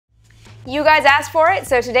You guys asked for it,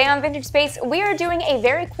 so today on Vintage Space, we are doing a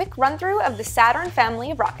very quick run-through of the Saturn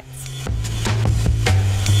family of rockets.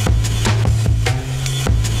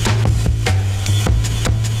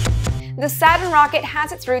 The Saturn rocket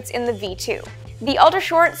has its roots in the V2. The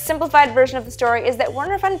ultra-short, simplified version of the story is that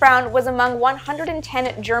Wernher von Braun was among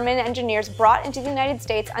 110 German engineers brought into the United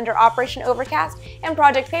States under Operation Overcast and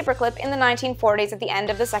Project Paperclip in the 1940s at the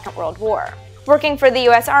end of the Second World War. Working for the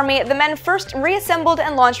US Army, the men first reassembled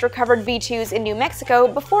and launched recovered V2s in New Mexico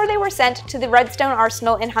before they were sent to the Redstone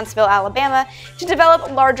Arsenal in Huntsville, Alabama to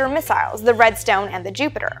develop larger missiles, the Redstone and the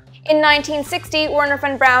Jupiter. In 1960, Wernher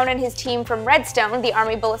von Braun and his team from Redstone, the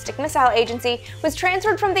Army Ballistic Missile Agency, was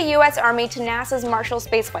transferred from the US Army to NASA's Marshall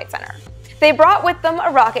Space Flight Center. They brought with them a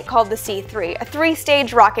rocket called the C-3, a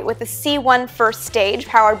three-stage rocket with a C-1 first stage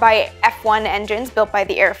powered by F-1 engines built by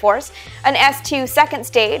the Air Force, an S-2 second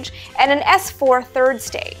stage, and an S-4 third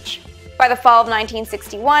stage. By the fall of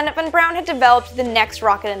 1961, von Braun had developed the next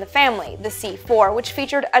rocket in the family, the C-4, which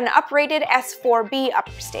featured an uprated S-4B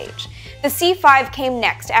upper stage. The C-5 came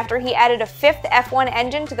next after he added a fifth F-1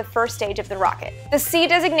 engine to the first stage of the rocket. The C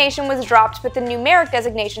designation was dropped, but the numeric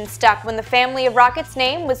designation stuck when the family of rockets'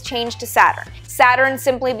 name was changed to Saturn. Saturn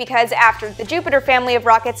simply because after the Jupiter family of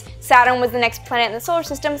rockets, Saturn was the next planet in the solar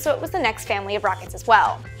system, so it was the next family of rockets as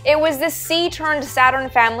well. It was this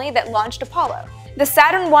C-turned-Saturn family that launched Apollo. The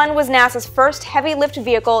Saturn I was NASA's first heavy-lift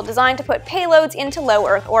vehicle designed to put payloads into low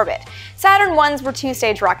Earth orbit. Saturn I's were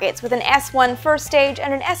two-stage rockets with an S-1 first stage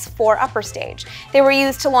and an S-4 upper stage. They were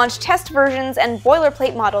used to launch test versions and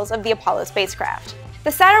boilerplate models of the Apollo spacecraft.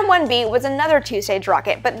 The Saturn 1B was another two-stage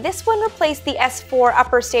rocket, but this one replaced the S-4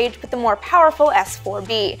 upper stage with the more powerful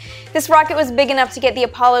S-4B. This rocket was big enough to get the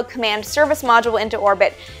Apollo Command Service Module into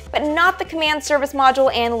orbit, but not the Command Service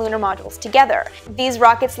Module and lunar modules together. These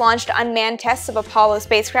rockets launched unmanned tests of Apollo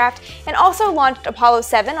spacecraft and also launched Apollo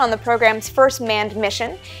 7 on the program's first manned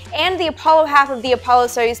mission, and the Apollo half of the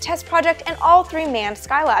Apollo-Soyuz test project and all three manned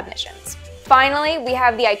Skylab missions. Finally, we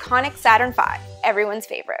have the iconic Saturn V, everyone's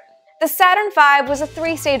favorite. The Saturn V was a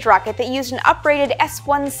three-stage rocket that used an uprated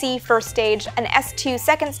S-1C first stage, an S-2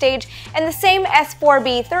 second stage, and the same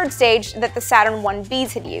S-4B third stage that the Saturn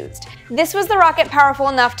 1Bs had used. This was the rocket powerful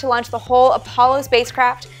enough to launch the whole Apollo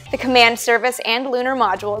spacecraft, the command service and lunar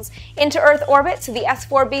modules, into Earth orbit so the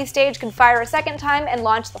S-4B stage could fire a second time and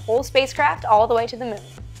launch the whole spacecraft all the way to the moon.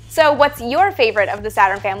 So what's your favorite of the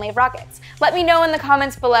Saturn family of rockets? Let me know in the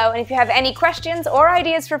comments below, and if you have any questions or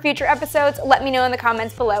ideas for future episodes, let me know in the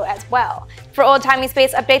comments below as well. For old-timey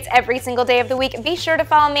space updates every single day of the week, be sure to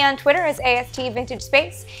follow me on Twitter as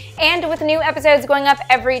ASTVintageSpace. And with new episodes going up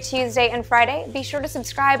every Tuesday and Friday, be sure to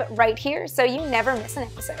subscribe right here so you never miss an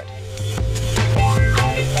episode.